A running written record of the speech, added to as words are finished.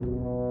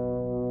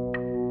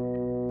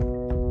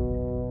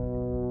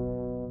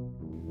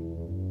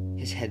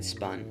His head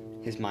spun,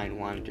 his mind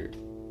wandered.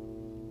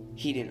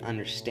 He didn't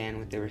understand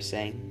what they were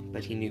saying,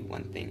 but he knew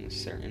one thing was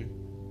certain.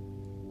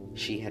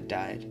 She had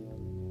died.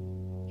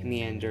 He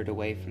meandered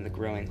away from the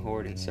growing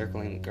horde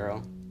encircling the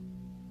girl.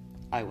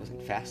 I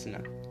wasn't fast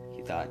enough,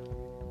 he thought.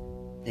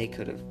 I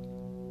could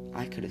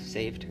have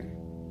saved her.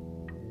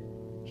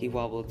 He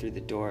wobbled through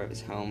the door of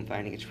his home,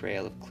 finding a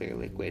trail of clear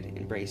liquid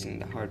embracing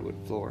the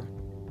hardwood floor.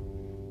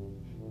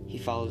 He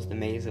follows the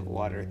maze of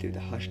water through the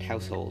hushed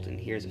household and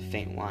hears a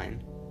faint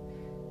whine.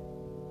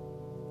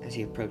 As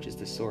he approaches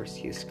the source,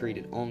 he is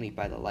greeted only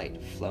by the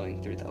light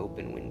flowing through the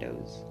open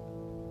windows.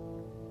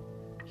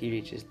 He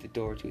reaches the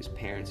door to his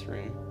parents'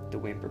 room, the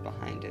whimper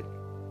behind it.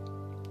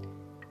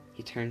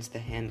 He turns the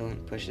handle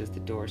and pushes the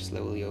door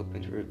slowly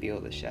open to reveal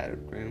the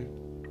shadowed room.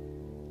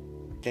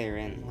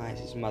 Therein lies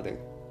his mother,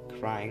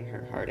 crying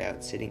her heart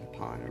out, sitting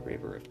upon a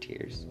river of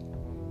tears.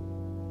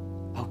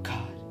 "Oh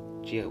God,"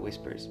 Gio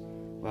whispers,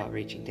 while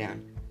reaching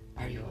down.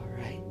 "Are you all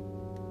right?"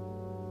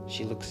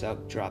 She looks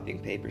up, dropping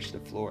papers to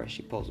the floor as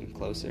she pulls him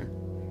closer.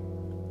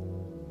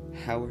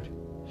 "Howard,"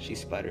 she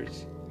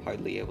sputters,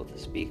 hardly able to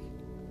speak.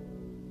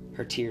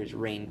 Her tears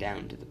rain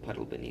down to the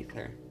puddle beneath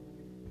her.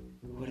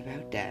 "What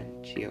about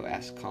Dad?" Gio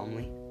asks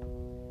calmly.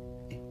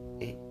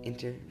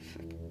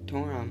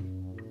 Interfectorum.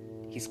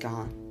 He's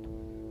gone."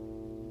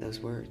 Those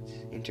words,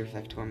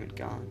 interfectorum and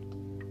gone.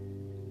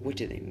 What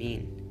do they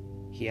mean?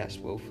 He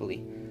asked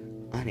woefully,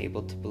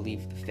 unable to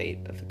believe the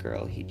fate of the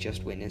girl he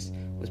just witnessed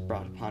was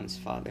brought upon his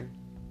father.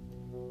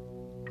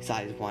 His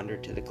eyes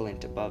wandered to the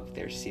glint above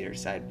their cedar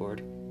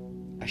sideboard.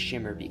 A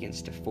shimmer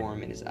begins to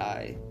form in his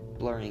eye,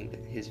 blurring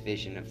his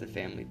vision of the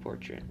family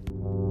portrait.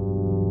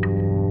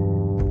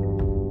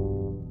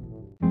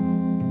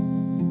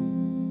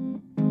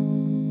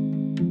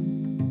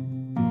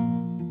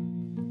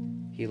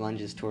 He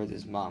lunges towards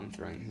his mom,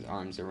 throwing his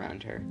arms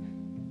around her.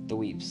 The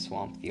weeps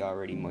swamp the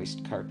already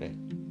moist carpet.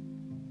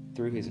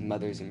 Through his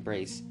mother's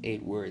embrace,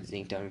 8 words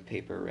inked on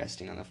paper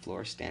resting on the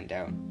floor stand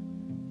out.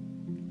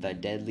 The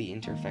deadly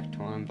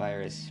interfectorum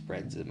virus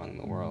spreads among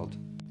the world.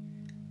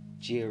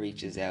 Gio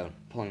reaches out,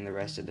 pulling the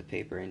rest of the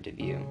paper into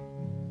view.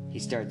 He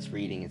starts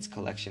reading its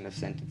collection of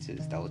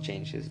sentences that will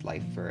change his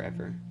life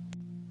forever.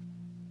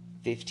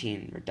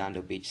 15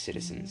 Redondo Beach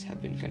citizens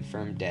have been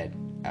confirmed dead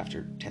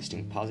after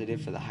testing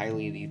positive for the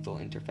highly lethal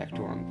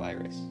interfectorum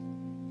virus.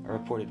 A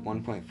reported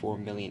 1.4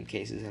 million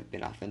cases have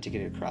been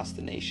authenticated across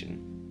the nation.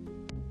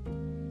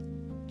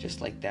 Just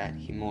like that,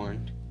 he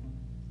mourned.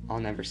 I'll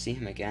never see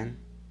him again.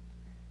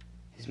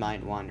 His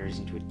mind wanders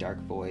into a dark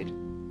void.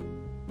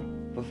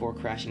 Before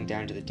crashing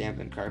down to the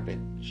dampened carpet,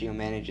 Gio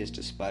manages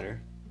to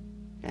sputter.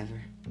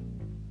 Never.